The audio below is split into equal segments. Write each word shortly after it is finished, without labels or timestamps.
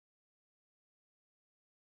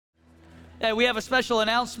We have a special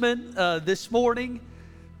announcement this morning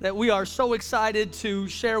that we are so excited to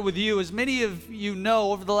share with you. As many of you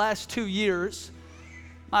know, over the last 2 years,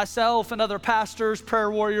 myself and other pastors, prayer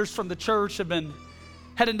warriors from the church have been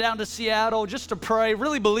heading down to Seattle just to pray,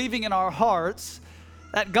 really believing in our hearts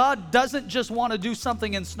that God doesn't just want to do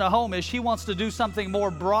something in Snohomish, He wants to do something more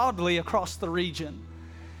broadly across the region.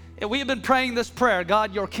 And we have been praying this prayer: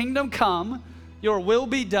 God, your kingdom come, your will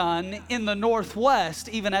be done in the Northwest,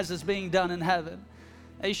 even as it's being done in heaven.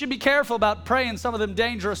 Now, you should be careful about praying some of them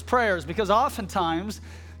dangerous prayers, because oftentimes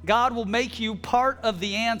God will make you part of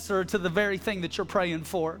the answer to the very thing that you're praying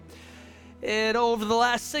for. And over the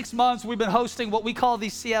last 6 months, we've been hosting what we call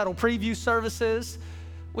these Seattle preview services.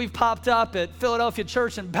 We've popped up at Philadelphia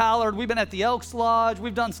Church in Ballard. We've been at the Elks Lodge.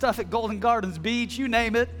 We've done stuff at Golden Gardens Beach, you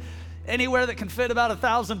name it. Anywhere that can fit about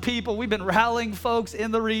 1,000 people. We've been rallying folks in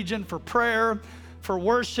the region for prayer, for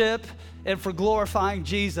worship, and for glorifying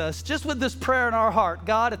Jesus. Just with this prayer in our heart: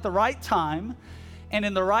 God, at the right time and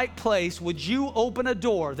in the right place, would you open a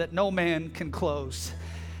door that no man can close?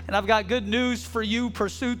 And I've got good news for you,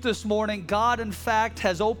 Pursuit, this morning. God, in fact,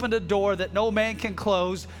 has opened a door that no man can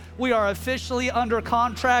close. We are officially under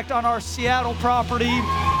contract on our Seattle property, 2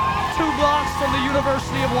 blocks from the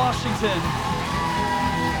University of Washington.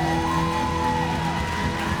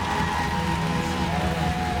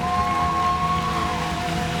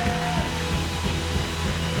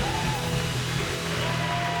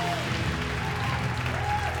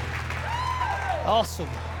 Awesome.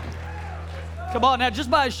 Come on now,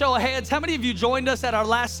 just by a show of hands, how many of you joined us at our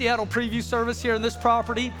last Seattle preview service here in this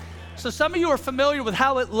property? So some of you are familiar with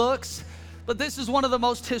how it looks, but this is one of the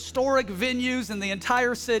most historic venues in the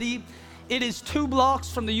entire city. It is 2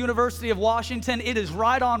 blocks from the University of Washington. It is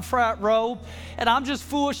right on Frat Row. And I'm just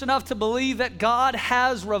foolish enough to believe that God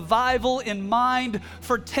has revival in mind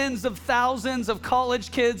for tens of thousands of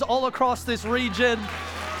college kids all across this region.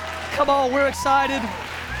 Come on, we're excited.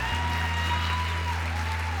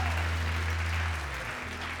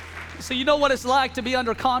 So you know what it's like to be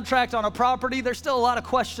under contract on a property. There's still a lot of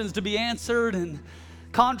questions to be answered and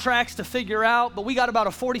contracts to figure out, but we got about a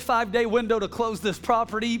 45-day window to close this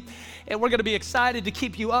property, and we're going to be excited to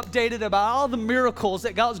keep you updated about all the miracles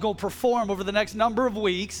that God's going to perform over the next number of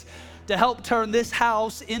weeks to help turn this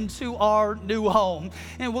house into our new home.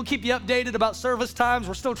 And we'll keep you updated about service times.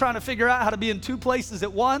 We're still trying to figure out how to be in 2 places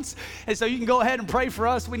at once. And so you can go ahead and pray for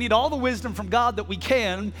us. We need all the wisdom from God that we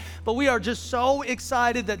can. But we are just so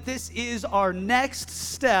excited that this is our next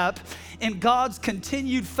step in God's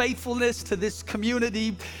continued faithfulness to this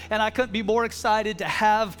community. And I couldn't be more excited to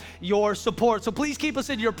have your support. So please keep us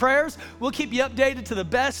in your prayers. We'll keep you updated to the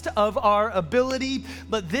best of our ability.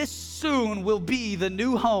 But this soon will be the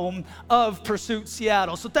new home of Pursuit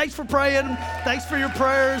Seattle. So thanks for praying. Thanks for your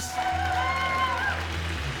prayers.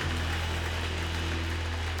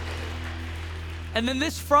 And then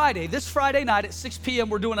this Friday night at 6 p.m.,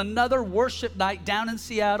 we're doing another worship night down in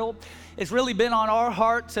Seattle. It's really been on our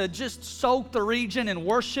heart to just soak the region in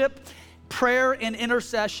worship, prayer, and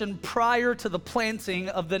intercession prior to the planting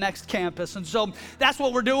of the next campus. And so that's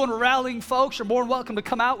what we're doing. We're rallying folks. You're more than welcome to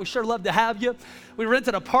come out. We sure love to have you. We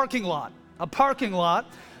rented a parking lot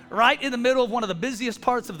right in the middle of one of the busiest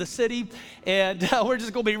parts of the city. And we're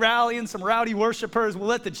just going to be rallying some rowdy worshipers. We'll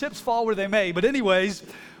let the chips fall where they may. But anyways,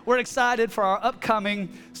 we're excited for our upcoming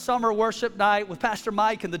summer worship night with Pastor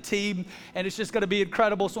Mike and the team, and it's just going to be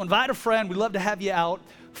incredible. So invite a friend. We'd love to have you out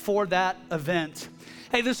for that event.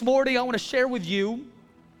 Hey, this morning I want to share with you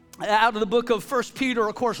out of the book of 1 Peter,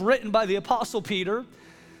 of course, written by the Apostle Peter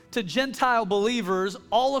to Gentile believers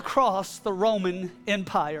all across the Roman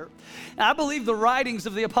Empire. And I believe the writings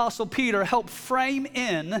of the Apostle Peter help frame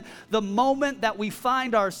in the moment that we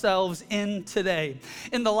find ourselves in today.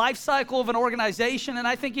 In the life cycle of an organization, and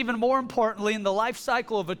I think even more importantly, in the life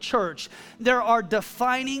cycle of a church, there are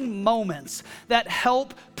defining moments that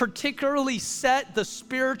help particularly set the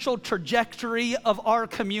spiritual trajectory of our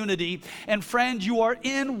community. And friend, you are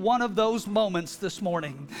in one of those moments this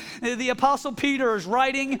morning. The Apostle Peter is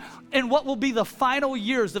writing in what will be the final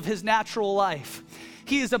years of his natural life.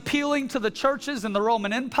 He is appealing to the churches in the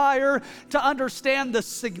Roman Empire to understand the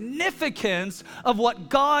significance of what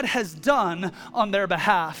God has done on their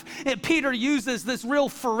behalf. And Peter uses this real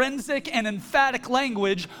forensic and emphatic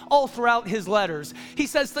language all throughout his letters. He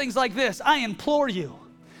says things like this: I implore you,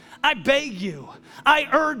 I beg you, I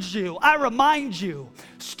urge you, I remind you,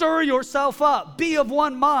 stir yourself up, be of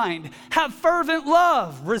one mind, have fervent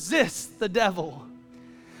love, resist the devil.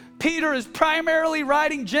 Peter is primarily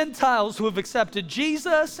writing Gentiles who have accepted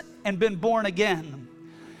Jesus and been born again.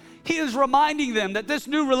 He is reminding them that this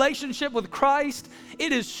new relationship with Christ,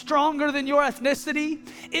 it is stronger than your ethnicity.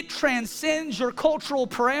 It transcends your cultural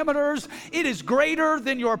parameters. It is greater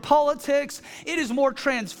than your politics. It is more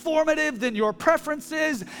transformative than your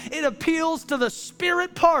preferences. It appeals to the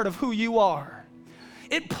spirit part of who you are.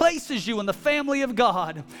 It places you in the family of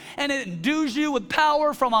God, and it endues you with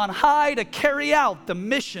power from on high to carry out the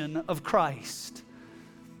mission of Christ.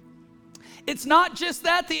 It's not just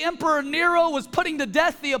that the Emperor Nero was putting to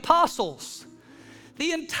death the apostles.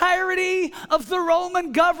 The entirety of the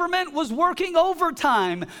Roman government was working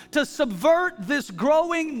overtime to subvert this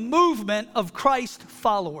growing movement of Christ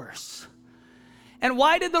followers. And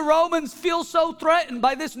why did the Romans feel so threatened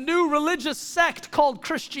by this new religious sect called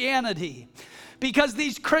Christianity? Because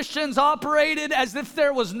these Christians operated as if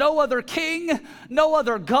there was no other king, no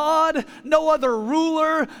other God, no other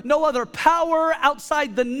ruler, no other power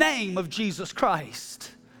outside the name of Jesus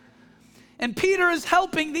Christ. And Peter is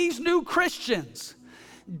helping these new Christians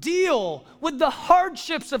deal with the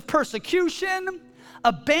hardships of persecution,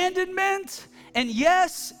 abandonment, and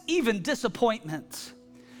yes, even disappointment.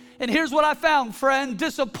 And here's what I found, friend.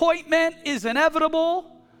 Disappointment is inevitable,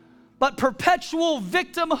 but perpetual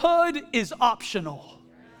victimhood is optional.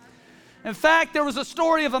 In fact, there was a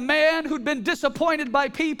story of a man who'd been disappointed by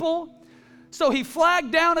people, so he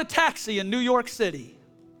flagged down a taxi in New York City.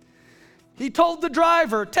 He told the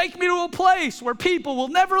driver, "Take me to a place where people will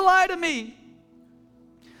never lie to me,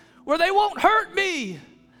 where they won't hurt me,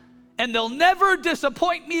 and they'll never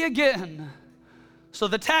disappoint me again." So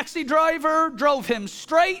the taxi driver drove him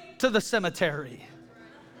straight to the cemetery.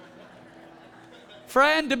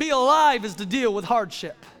 Friend, to be alive is to deal with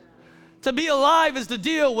hardship. To be alive is to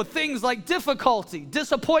deal with things like difficulty,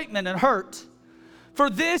 disappointment, and hurt. For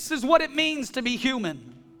this is what it means to be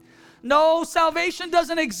human. No, salvation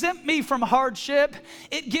doesn't exempt me from hardship.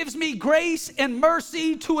 It gives me grace and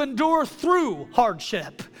mercy to endure through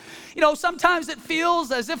hardship. You know, sometimes it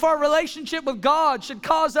feels as if our relationship with God should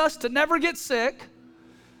cause us to never get sick,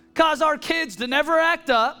 cause our kids to never act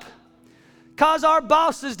up, cause our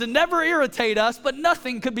bosses to never irritate us, but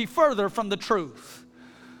nothing could be further from the truth.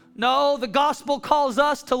 No, the gospel calls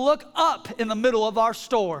us to look up in the middle of our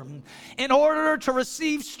storm in order to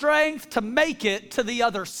receive strength to make it to the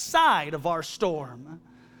other side of our storm.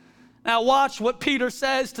 Now watch what Peter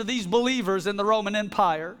says to these believers in the Roman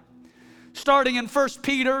Empire. Starting in 1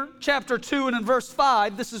 Peter chapter 2 and in verse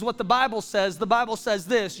 5, this is what the Bible says. The Bible says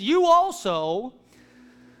this: "You also,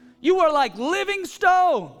 you are like living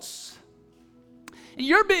stones.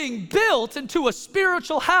 You're being built into a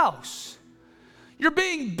spiritual house. You're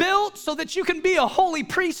being built so that you can be a holy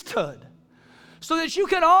priesthood, so that you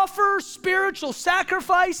can offer spiritual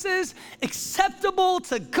sacrifices acceptable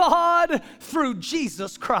to God through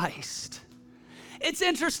Jesus Christ." It's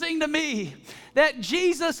interesting to me that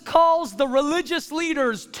Jesus calls the religious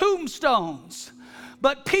leaders tombstones,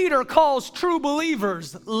 but Peter calls true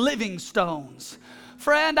believers living stones.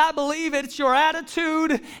 Friend, I believe it's your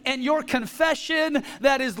attitude and your confession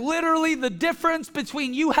that is literally the difference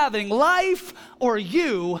between you having life or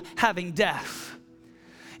you having death.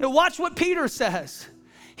 And watch what Peter says.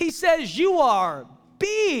 He says, "You are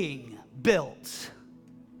being built."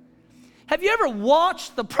 Have you ever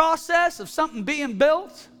watched the process of something being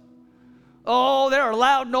built? Oh, there are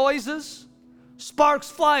loud noises, sparks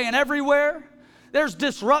flying everywhere. There's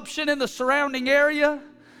disruption in the surrounding area.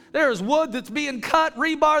 There is wood that's being cut,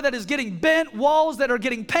 rebar that is getting bent, walls that are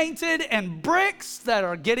getting painted, and bricks that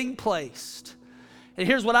are getting placed. And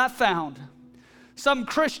here's what I found. Some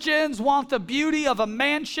Christians want the beauty of a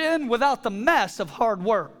mansion without the mess of hard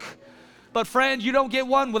work. But friend, you don't get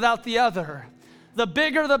one without the other. The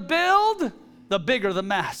bigger the build, the bigger the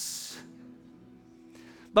mess.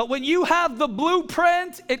 But when you have the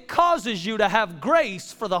blueprint, it causes you to have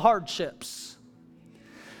grace for the hardships.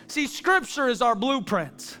 See, Scripture is our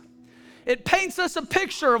blueprint. It paints us a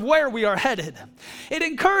picture of where we are headed. It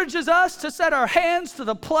encourages us to set our hands to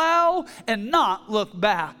the plow and not look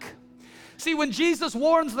back. See, when Jesus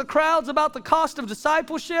warns the crowds about the cost of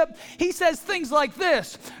discipleship, he says things like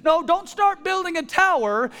this: "No, don't start building a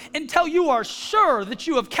tower until you are sure that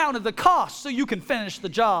you have counted the cost so you can finish the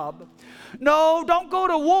job. No, don't go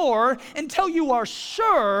to war until you are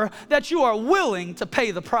sure that you are willing to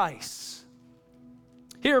pay the price."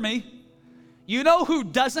 Hear me. You know who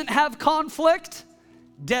doesn't have conflict?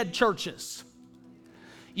 Dead churches.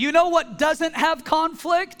 You know what doesn't have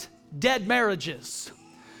conflict? Dead marriages.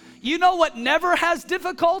 You know what never has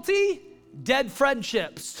difficulty? Dead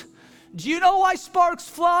friendships. Do you know why sparks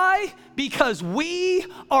fly? Because we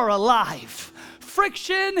are alive.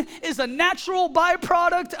 friction is a natural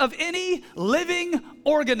byproduct of any living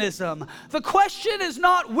organism. The question is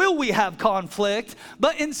not will we have conflict,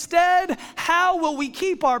 but instead how will we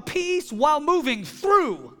keep our peace while moving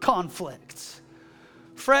through conflict?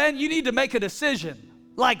 Friend, you need to make a decision,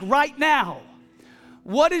 like right now.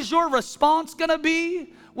 What is your response going to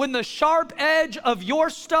be when the sharp edge of your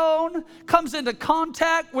stone comes into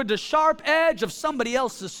contact with the sharp edge of somebody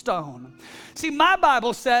else's stone? See, my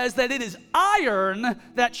Bible says that it is iron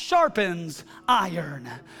that sharpens iron.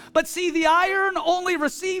 But see, the iron only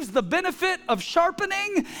receives the benefit of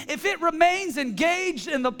sharpening if it remains engaged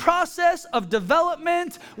in the process of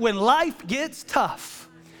development when life gets tough.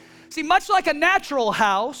 See, much like a natural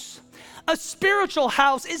house, a spiritual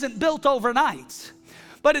house isn't built overnight.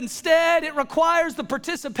 But instead, it requires the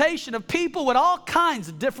participation of people with all kinds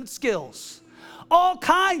of different skills, all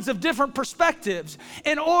kinds of different perspectives,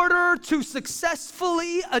 in order to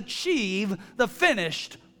successfully achieve the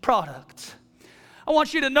finished product. I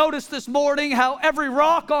want you to notice this morning how every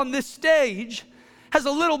rock on this stage has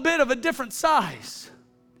a little bit of a different size.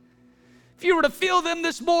 If you were to feel them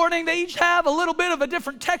this morning, they each have a little bit of a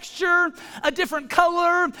different texture, a different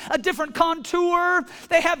color, a different contour.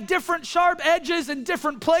 They have different sharp edges in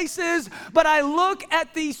different places. But I look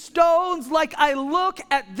at these stones like I look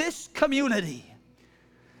at this community.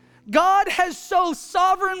 God has so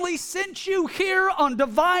sovereignly sent you here on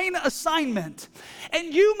divine assignment.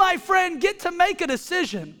 And you, my friend, get to make a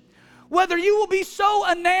decision whether you will be so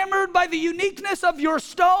enamored by the uniqueness of your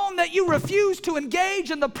stone that you refuse to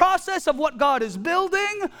engage in the process of what God is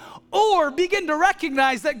building, or begin to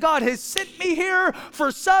recognize that God has sent me here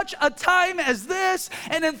for such a time as this,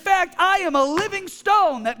 and in fact, I am a living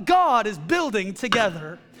stone that God is building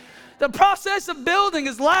together. The process of building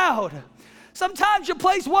is loud. Sometimes you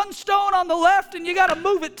place one stone on the left and you got to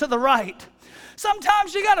move it to the right.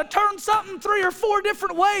 Sometimes you got to turn something 3 or 4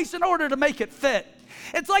 different ways in order to make it fit.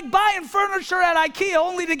 It's like buying furniture at IKEA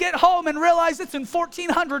only to get home and realize it's in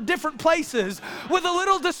 1,400 different places with a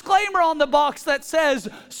little disclaimer on the box that says,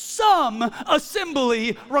 some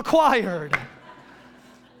assembly required.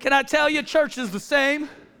 Can I tell you, church is the same?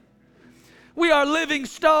 We are living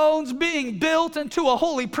stones being built into a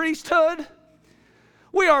holy priesthood.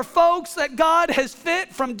 We are folks that God has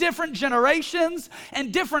fit from different generations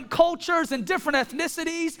and different cultures and different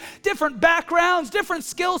ethnicities, different backgrounds, different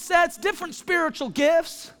skill sets, different spiritual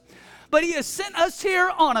gifts. But He has sent us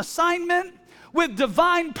here on assignment with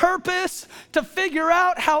divine purpose to figure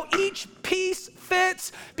out how each piece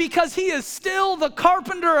fits, because He is still the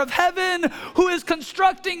carpenter of heaven who is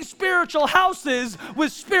constructing spiritual houses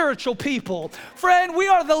with spiritual people. Friend, we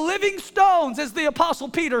are the living stones, as the Apostle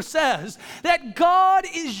Peter says, that God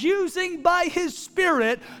is using by His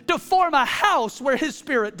Spirit to form a house where His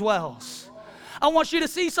Spirit dwells. I want you to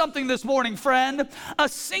see something this morning, friend. A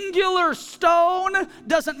singular stone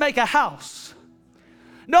doesn't make a house.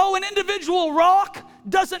 No, an individual rock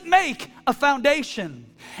doesn't make a foundation.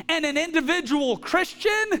 And an individual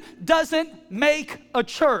Christian doesn't make a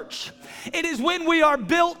church. It is when we are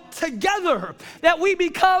built together that we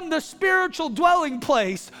become the spiritual dwelling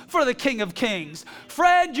place for the King of Kings.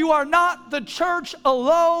 Friend, you are not the church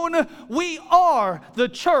alone. We are the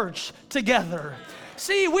church together.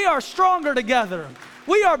 See, we are stronger together.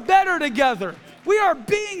 We are better together. We are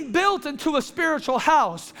being built into a spiritual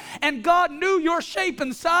house, and God knew your shape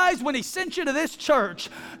and size when He sent you to this church.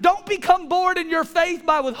 Don't become bored in your faith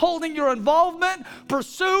by withholding your involvement,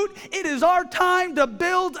 pursuit. It is our time to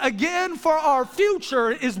build again, for our future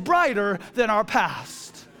is brighter than our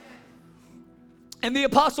past. And the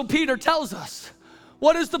Apostle Peter tells us,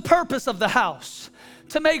 what is the purpose of the house?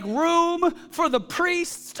 To make room for the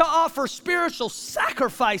priests to offer spiritual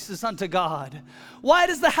sacrifices unto God. Why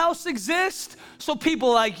does the house exist? So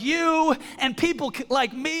people like you and people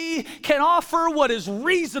like me can offer what is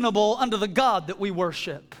reasonable unto the God that we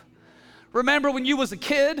worship. Remember when you was a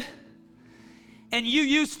kid and you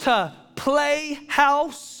used to play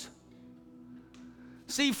house?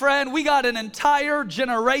 See, friend, we got an entire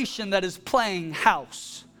generation that is playing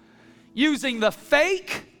house, using the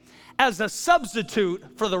fake as a substitute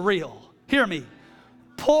for the real. Hear me.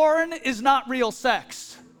 Porn is not real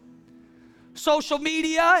sex. Social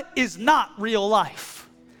media is not real life.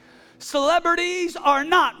 Celebrities are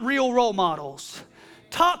not real role models.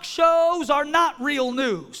 Talk shows are not real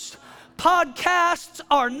news. Podcasts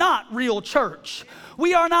are not real church.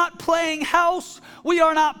 We are not playing house. We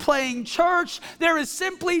are not playing church. There is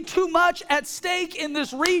simply too much at stake in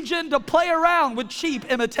this region to play around with cheap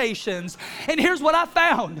imitations. And here's what I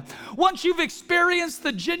found. Once you've experienced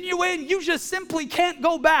the genuine, you just simply can't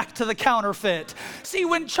go back to the counterfeit. See,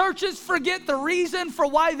 when churches forget the reason for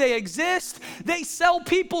why they exist, they sell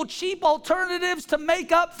people cheap alternatives to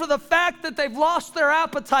make up for the fact that they've lost their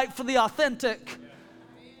appetite for the authentic.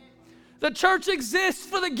 The church exists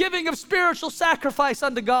for the giving of spiritual sacrifice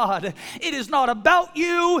unto God. It is not about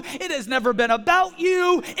you. It has never been about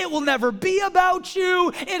you. It will never be about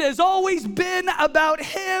you. It has always been about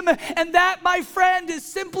Him. And that, my friend, is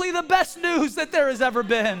simply the best news that there has ever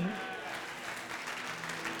been.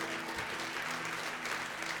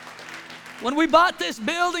 When we bought this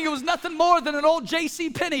building, it was nothing more than an old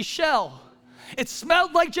JCPenney shell. It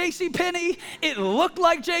smelled like JCPenney. It looked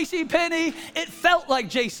like JCPenney. It felt like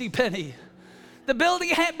JCPenney. The building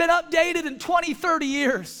hadn't been updated in 20, 30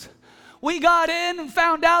 years. We got in and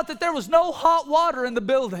found out that there was no hot water in the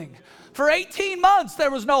building. For 18 months, there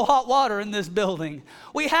was no hot water in this building.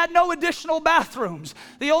 We had no additional bathrooms.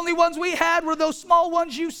 The only ones we had were those small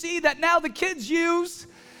ones you see that now the kids use,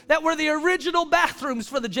 that were the original bathrooms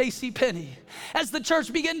for the JCPenney. As the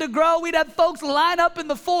church began to grow, we'd have folks line up in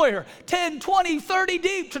the foyer, 10, 20, 30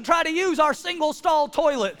 deep, to try to use our single stall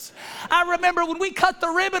toilets. I remember when we cut the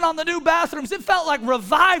ribbon on the new bathrooms, it felt like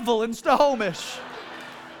revival in Snohomish.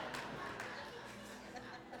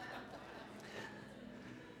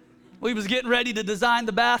 We was getting ready to design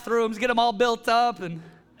the bathrooms, get them all built up, and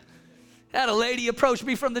had a lady approach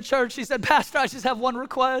me from the church. She said, "Pastor, I just have one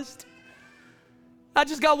request. I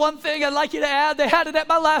just got one thing I'd like you to add. They had it at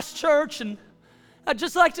my last church, and I'd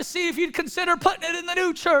just like to see if you'd consider putting it in the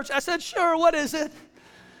new church." I said, "Sure, what is it?"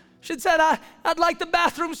 She said, I'd like the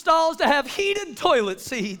bathroom stalls to have heated toilet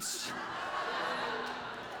seats.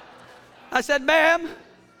 I said, "Ma'am,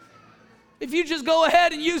 if you just go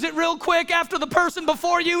ahead and use it real quick after the person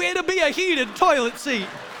before you, it'll be a heated toilet seat."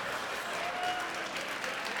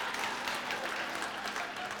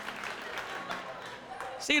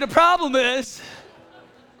 See, the problem is,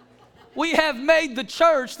 we have made the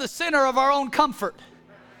church the center of our own comfort.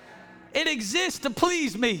 It exists to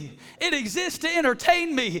please me. It exists to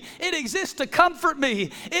entertain me. It exists to comfort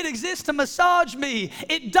me. It exists to massage me.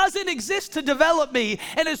 It doesn't exist to develop me.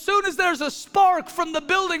 And as soon as there's a spark from the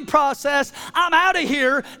building process, I'm out of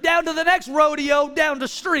here, down to the next rodeo, down the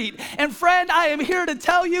street. And friend, I am here to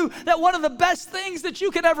tell you that one of the best things that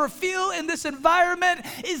you can ever feel in this environment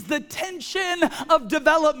is the tension of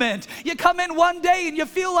development. You come in one day and you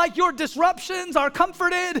feel like your disruptions are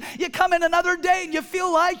comforted. You come in another day and you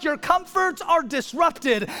feel like your comforts are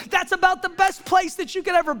disrupted. That's about the best place that you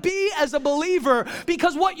could ever be as a believer,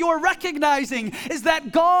 because what you're recognizing is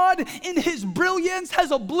that God in His brilliance has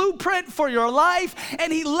a blueprint for your life,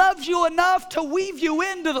 and He loves you enough to weave you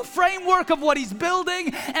into the framework of what He's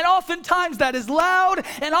building. And oftentimes that is loud,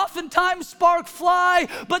 and oftentimes sparks fly,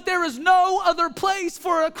 but there is no other place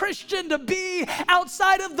for a Christian to be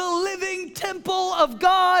outside of the living temple of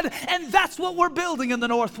God, and that's what we're building in the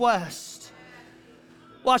Northwest.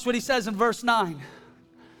 Watch what He says in verse 9.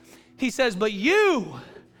 He says, "But you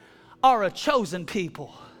are a chosen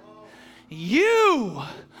people. You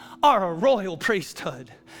are a royal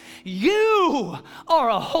priesthood. You are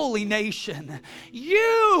a holy nation.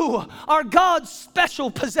 You are God's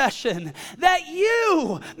special possession, that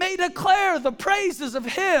you may declare the praises of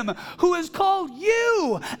Him who has called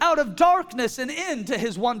you out of darkness and into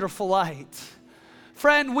His wonderful light."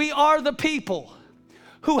 Friend, we are the people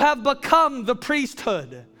who have become the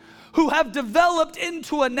priesthood, who have developed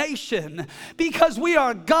into a nation, because we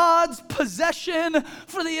are God's possession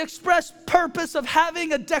for the express purpose of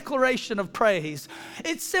having a declaration of praise.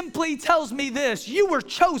 It simply tells me this: you were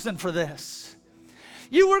chosen for this.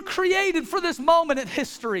 You were created for this moment in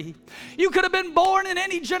history. You could have been born in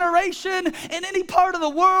any generation, in any part of the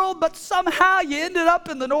world, but somehow you ended up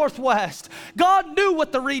in the Northwest. God knew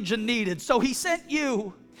what the region needed, so He sent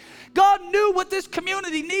you. God knew what this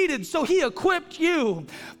community needed, so He equipped you.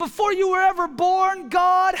 Before you were ever born,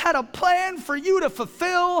 God had a plan for you to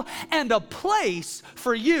fulfill and a place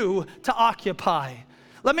for you to occupy.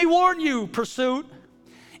 Let me warn you, Pursuit.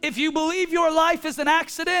 If you believe your life is an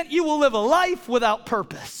accident, you will live a life without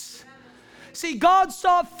purpose. See, God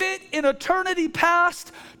saw fit in eternity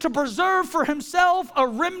past to preserve for Himself a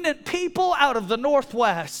remnant people out of the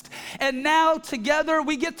Northwest. And now together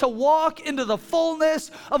we get to walk into the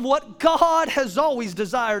fullness of what God has always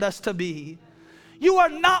desired us to be. You are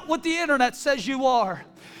not what the internet says you are.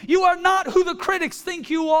 You are not who the critics think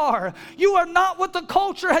you are. You are not what the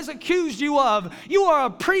culture has accused you of. You are a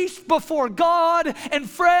priest before God, and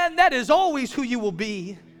friend, that is always who you will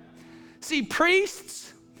be. See,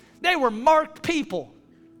 priests, they were marked people.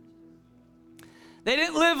 They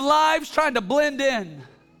didn't live lives trying to blend in.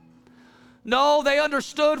 No, they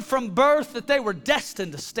understood from birth that they were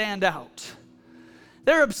destined to stand out.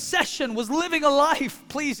 Their obsession was living a life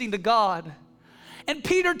pleasing to God. And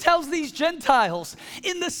Peter tells these Gentiles,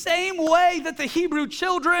 in the same way that the Hebrew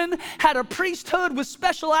children had a priesthood with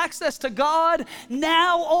special access to God,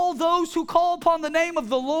 now all those who call upon the name of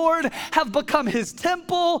the Lord have become his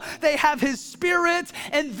temple, they have his spirit,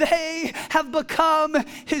 and they have become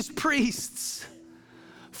his priests.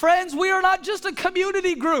 Friends, we are not just a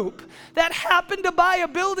community group that happened to buy a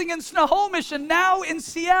building in Snohomish and now in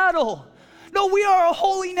Seattle. No, we are a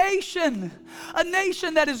holy nation, a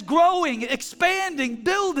nation that is growing, expanding,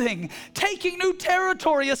 building, taking new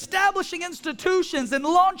territory, establishing institutions, and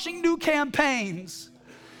launching new campaigns.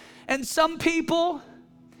 And some people,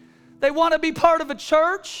 they want to be part of a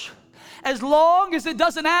church as long as it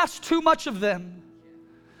doesn't ask too much of them.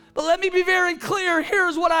 But let me be very clear,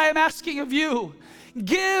 here's what I am asking of you.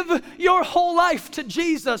 Give your whole life to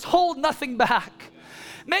Jesus, hold nothing back.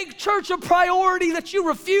 Make church a priority that you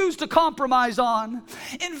refuse to compromise on.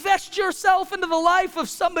 Invest yourself into the life of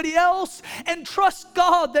somebody else and trust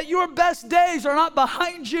God that your best days are not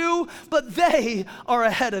behind you, but they are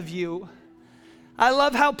ahead of you. I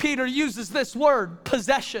love how Peter uses this word,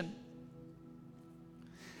 possession.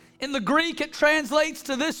 In the Greek, it translates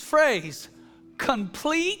to this phrase,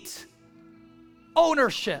 complete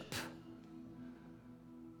ownership.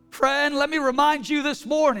 Friend, let me remind you this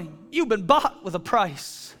morning, you've been bought with a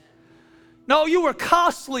price. No, you were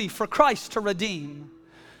costly for Christ to redeem.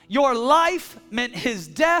 Your life meant his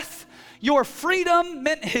death. Your freedom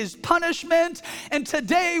meant his punishment. And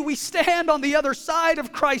today we stand on the other side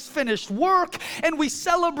of Christ's finished work and we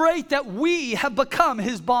celebrate that we have become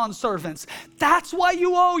his bondservants. That's why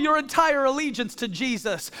you owe your entire allegiance to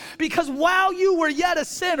Jesus. Because while you were yet a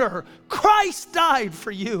sinner, Christ died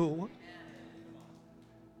for you.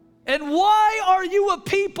 And why are you a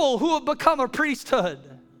people who have become a priesthood,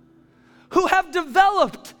 who have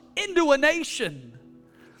developed into a nation?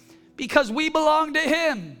 Because we belong to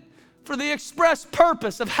him for the express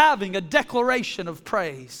purpose of having a declaration of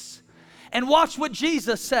praise. And watch what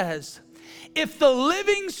Jesus says. If the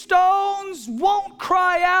living stones won't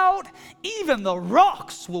cry out, even the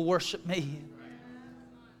rocks will worship me.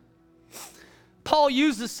 Paul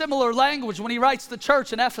uses similar language when he writes the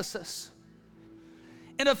church in Ephesus.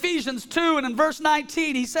 In Ephesians 2 and in verse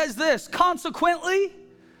 19, he says this, consequently,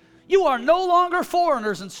 you are no longer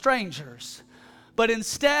foreigners and strangers, but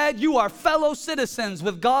instead you are fellow citizens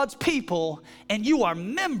with God's people and you are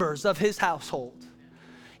members of his household.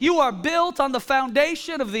 You are built on the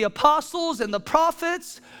foundation of the apostles and the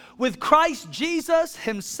prophets with Christ Jesus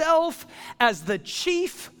himself as the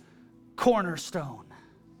chief cornerstone.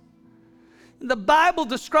 The Bible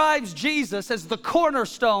describes Jesus as the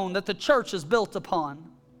cornerstone that the church is built upon.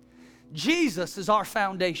 Jesus is our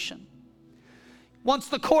foundation. Once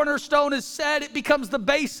the cornerstone is set, it becomes the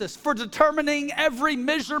basis for determining every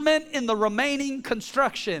measurement in the remaining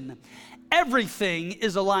construction. Everything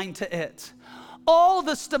is aligned to it. All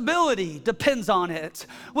the stability depends on it.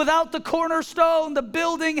 Without the cornerstone, the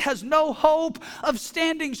building has no hope of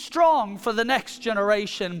standing strong for the next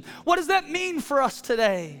generation. What does that mean for us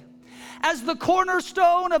today? As the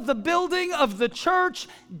cornerstone of the building of the church,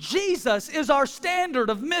 Jesus is our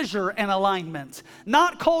standard of measure and alignment.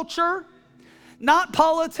 Not culture, not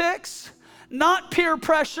politics, not peer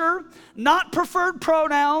pressure, not preferred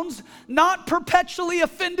pronouns, not perpetually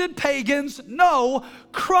offended pagans. No,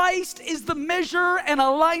 Christ is the measure and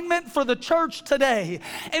alignment for the church today.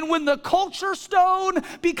 And when the culture stone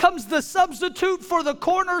becomes the substitute for the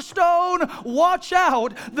cornerstone, watch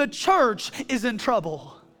out, the church is in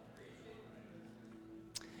trouble.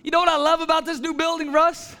 You know what I love about this new building,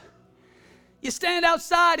 Russ? You stand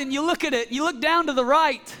outside and you look at it, you look down to the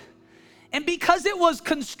right, and because it was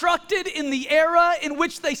constructed in the era in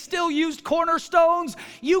which they still used cornerstones,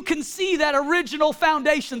 you can see that original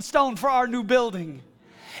foundation stone for our new building.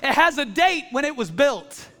 It has a date when it was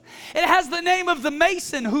built. It has the name of the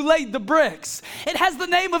mason who laid the bricks. It has the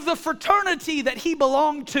name of the fraternity that he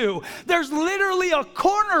belonged to. There's literally a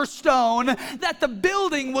cornerstone that the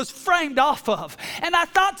building was framed off of. And I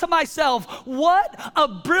thought to myself, what a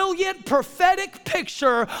brilliant prophetic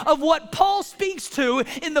picture of what Paul speaks to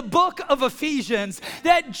in the book of Ephesians,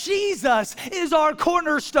 that Jesus is our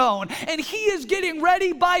cornerstone, and he is getting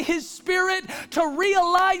ready by his Spirit to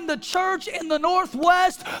realign the church in the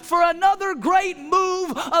Northwest for another great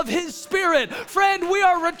move of his Spirit. Friend, we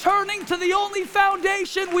are returning to the only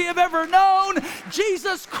foundation we have ever known,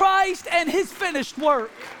 Jesus Christ and his finished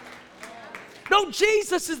work. No,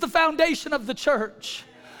 Jesus is the foundation of the church.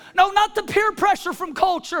 No, not the peer pressure from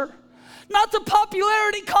culture. Not the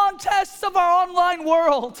popularity contests of our online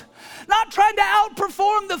world. Not trying to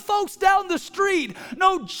outperform the folks down the street.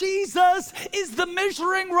 No, Jesus is the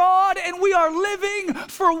measuring rod, and we are living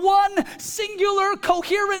for one singular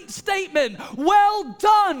coherent statement. Well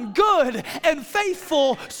done, good and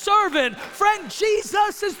faithful servant. Friend,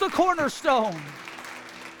 Jesus is the cornerstone.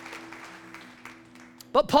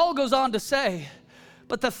 But Paul goes on to say,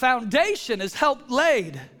 but the foundation is helped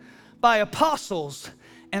laid by apostles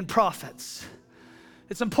and prophets.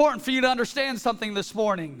 It's important for you to understand something this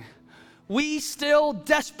morning. We still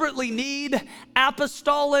desperately need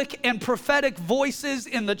apostolic and prophetic voices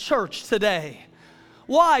in the church today.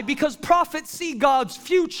 Why? Because prophets see God's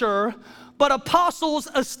future, but apostles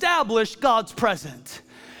establish God's present.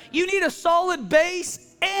 You need a solid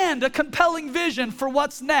base and a compelling vision for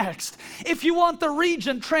what's next if you want the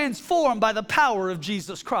region transformed by the power of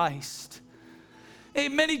Jesus Christ.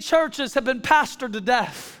 Many churches have been pastored to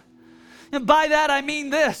death. And by that I mean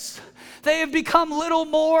this. They have become little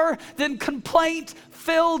more than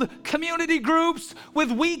complaint-filled community groups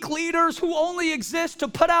with weak leaders who only exist to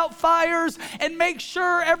put out fires and make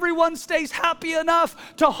sure everyone stays happy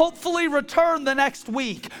enough to hopefully return the next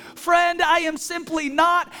week. Friend, I am simply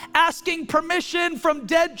not asking permission from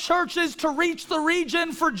dead churches to reach the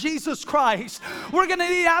region for Jesus Christ. We're going to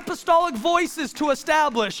need apostolic voices to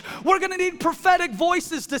establish. We're going to need prophetic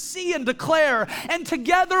voices to see and declare. And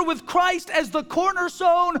together with Christ as the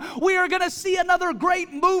cornerstone, we are going to see another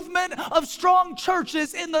great movement of strong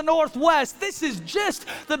churches in the Northwest. This is just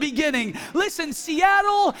the beginning. Listen,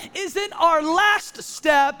 Seattle isn't our last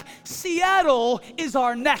step. Seattle is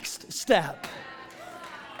our next step.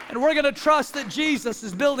 And we're going to trust that Jesus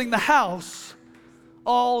is building the house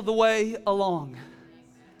all the way along.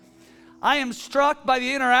 I am struck by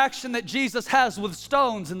the interaction that Jesus has with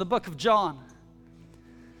stones in the book of John.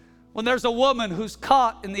 When there's a woman who's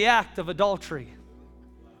caught in the act of adultery,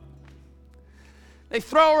 they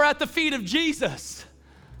throw her at the feet of Jesus,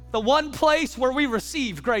 the one place where we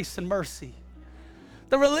receive grace and mercy.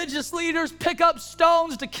 The religious leaders pick up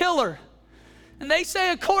stones to kill her. And they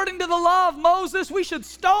say, according to the law of Moses, we should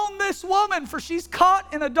stone this woman for she's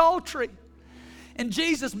caught in adultery. And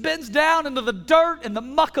Jesus bends down into the dirt and the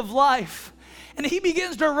muck of life. And he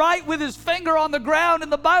begins to write with his finger on the ground.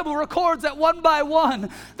 And the Bible records that one by one,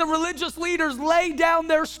 the religious leaders lay down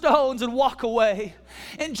their stones and walk away.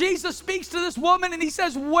 And Jesus speaks to this woman and he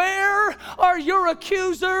says, where are your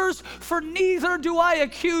accusers? For neither do I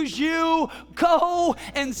accuse you. Go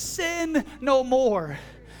and sin no more.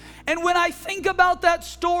 And when I think about that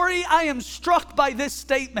story, I am struck by this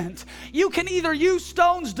statement. You can either use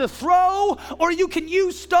stones to throw or you can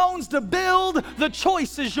use stones to build. The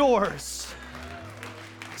choice is yours.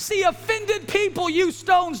 See, offended people use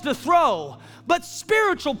stones to throw, but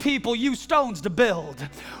spiritual people use stones to build.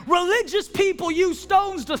 Religious people use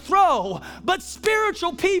stones to throw, but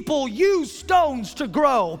spiritual people use stones to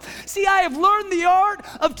grow. See, I have learned the art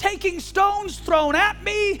of taking stones thrown at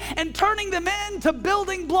me and turning them into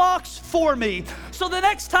building blocks for me. So the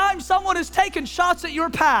next time someone is taking shots at your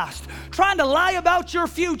past, trying to lie about your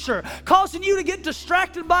future, causing you to get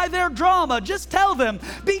distracted by their drama, just tell them,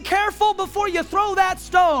 be careful before you throw that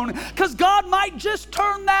stone, because God might just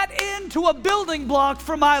turn that into a building block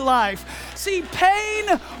for my life. See,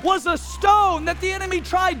 pain was a stone that the enemy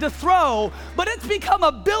tried to throw, but it's become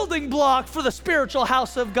a building block for the spiritual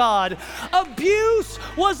house of God. Abuse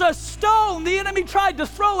was a stone the enemy tried to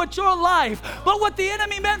throw at your life, but what the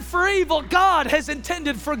enemy meant for evil, God has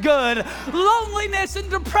intended for good. Loneliness and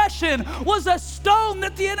depression was a stone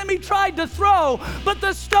that the enemy tried to throw, but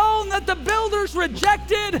the stone that the builders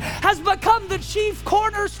rejected has become the chief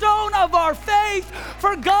cornerstone of our faith,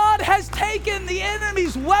 for God has taken the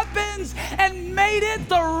enemy's weapons and made it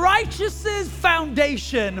the righteous's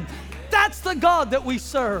foundation. That's the God that we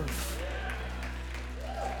serve.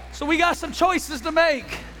 So we got some choices to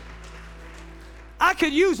make. I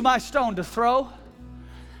could use my stone to throw.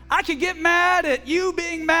 I could get mad at you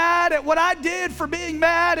being mad at what I did for being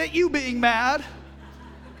mad at you being mad.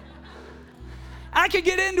 I could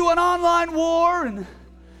get into an online war, and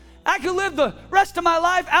I could live the rest of my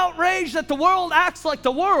life outraged that the world acts like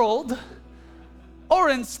the world. Or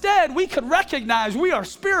instead, we could recognize we are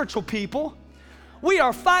spiritual people. We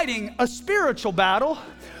are fighting a spiritual battle.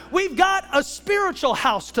 We've got a spiritual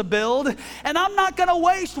house to build, and I'm not going to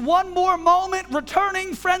waste one more moment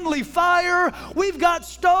returning friendly fire. We've got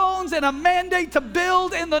stones and a mandate to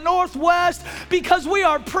build in the Northwest because we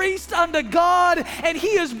are priests unto God, and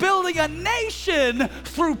He is building a nation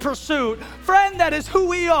through Pursuit. Friend, that is who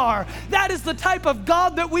we are. That is the type of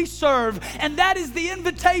God that we serve, and that is the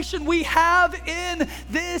invitation we have in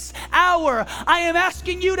this hour. I am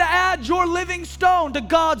asking you to add your living stone to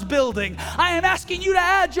God's building. I am asking you to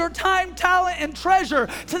add your time, talent, and treasure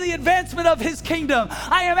to the advancement of His kingdom.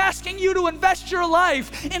 I am asking you to invest your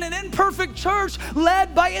life in an imperfect church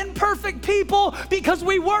led by imperfect people, because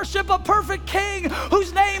we worship a perfect King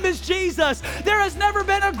whose name is Jesus. There has never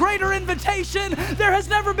been a greater invitation. There has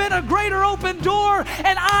never been a greater open door,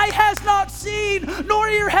 and eye has not seen, nor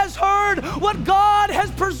ear has heard what God has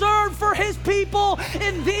preserved for His people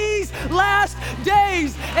in these last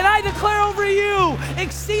days. And I declare over you,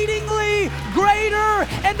 exceedingly greater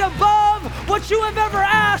and above what you have ever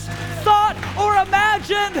asked, thought, or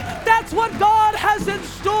imagined. That's what God has in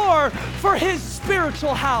store for His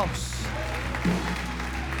spiritual house.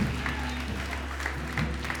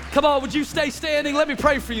 Come on, would you stay standing? Let me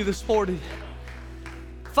pray for you this morning.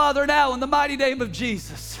 Father, now in the mighty name of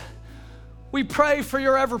Jesus, we pray for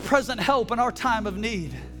your ever-present help in our time of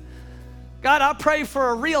need. God, I pray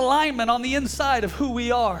for a realignment on the inside of who we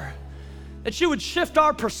are, that you would shift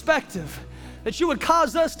our perspective, that you would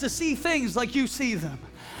cause us to see things like you see them.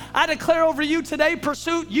 I declare over you today,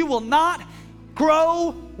 Pursuit, you will not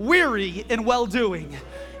grow weary in well-doing.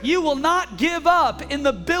 You will not give up in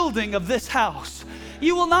the building of this house.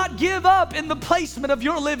 You will not give up in the placement of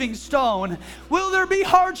your living stone. Will there be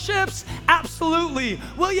hardships? Absolutely.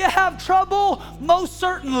 Will you have trouble? Most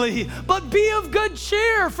certainly. But be of good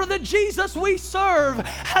cheer, for the Jesus we serve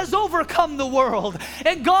has overcome the world.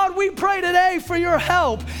 And God, we pray today for your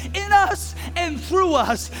help in us and through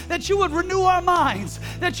us, that you would renew our minds,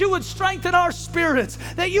 that you would strengthen our spirits,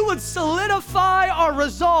 that you would solidify our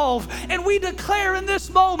resolve. And we declare in this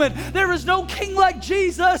moment, there is no king like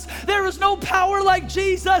Jesus. There is no power like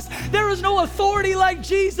Jesus. There is no authority like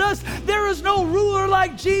Jesus. There is no ruler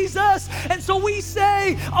like Jesus. And so we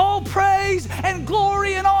say all praise and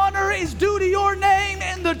glory and honor is due to your name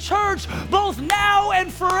in the church, both now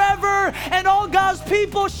and forever. And all God's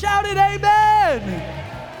people shouted amen.